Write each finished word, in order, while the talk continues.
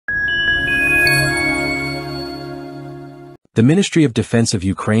The Ministry of Defense of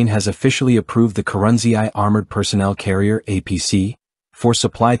Ukraine has officially approved the Khorunzhyi Armored Personnel Carrier (APC) for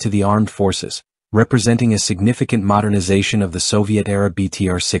supply to the armed forces, representing a significant modernization of the Soviet-era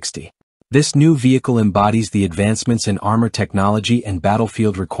BTR-60. This new vehicle embodies the advancements in armor technology and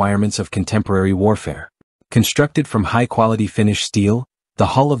battlefield requirements of contemporary warfare. Constructed from high-quality Finnish steel, the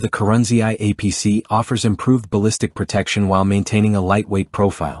hull of the Khorunzhyi APC offers improved ballistic protection while maintaining a lightweight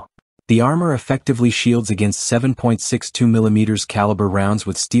profile. The armor effectively shields against 7.62mm caliber rounds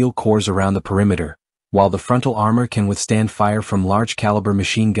with steel cores around the perimeter, while the frontal armor can withstand fire from large-caliber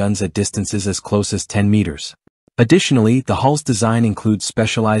machine guns at distances as close as 10 meters. Additionally, the hull's design includes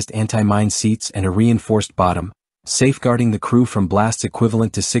specialized anti-mine seats and a reinforced bottom, safeguarding the crew from blasts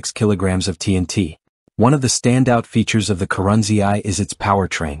equivalent to 6 kilograms of TNT. One of the standout features of the Khorunzhyi is its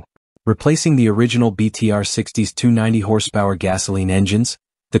powertrain. Replacing the original BTR-60's 290 horsepower gasoline engines,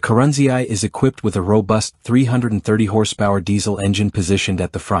 the Khorunzhyi is equipped with a robust 330 horsepower diesel engine positioned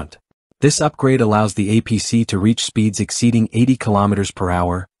at the front. This upgrade allows the APC to reach speeds exceeding 80 km per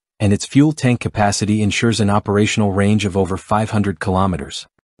hour, and its fuel tank capacity ensures an operational range of over 500 kilometers.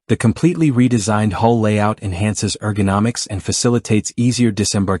 The completely redesigned hull layout enhances ergonomics and facilitates easier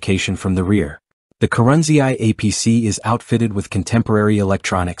disembarkation from the rear. The Khorunzhyi APC is outfitted with contemporary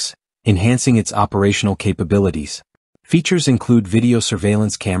electronics, enhancing its operational capabilities. Features include video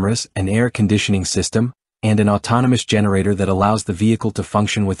surveillance cameras, an air conditioning system, and an autonomous generator that allows the vehicle to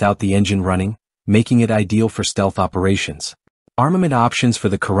function without the engine running, making it ideal for stealth operations. Armament options for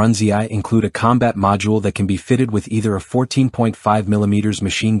the Khorunzhyi include a combat module that can be fitted with either a 14.5mm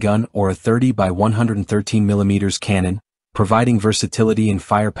machine gun or a 30 by 113mm cannon, providing versatility and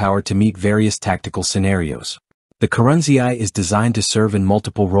firepower to meet various tactical scenarios. The Khorunzhyi is designed to serve in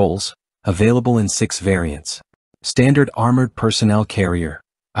multiple roles, available in 6 variants. Standard Armored Personnel Carrier,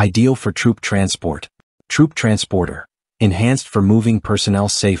 ideal for troop transport. Troop Transporter, enhanced for moving personnel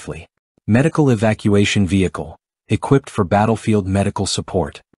safely. Medical Evacuation Vehicle, equipped for battlefield medical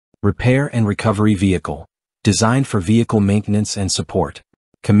support. Repair and Recovery Vehicle, designed for vehicle maintenance and support.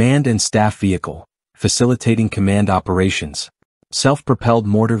 Command and Staff Vehicle, facilitating command operations. Self-propelled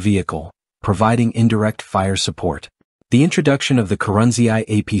mortar vehicle, providing indirect fire support. The introduction of the Khorunzhyi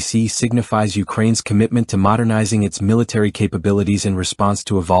APC signifies Ukraine's commitment to modernizing its military capabilities in response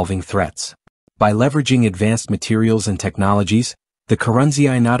to evolving threats. By leveraging advanced materials and technologies, the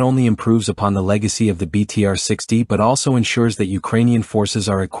Khorunzhyi not only improves upon the legacy of the BTR-60 but also ensures that Ukrainian forces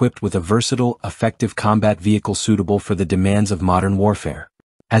are equipped with a versatile, effective combat vehicle suitable for the demands of modern warfare.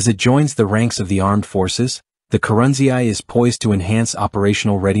 As it joins the ranks of the armed forces, the Khorunzhyi is poised to enhance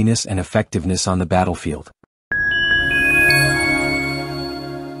operational readiness and effectiveness on the battlefield.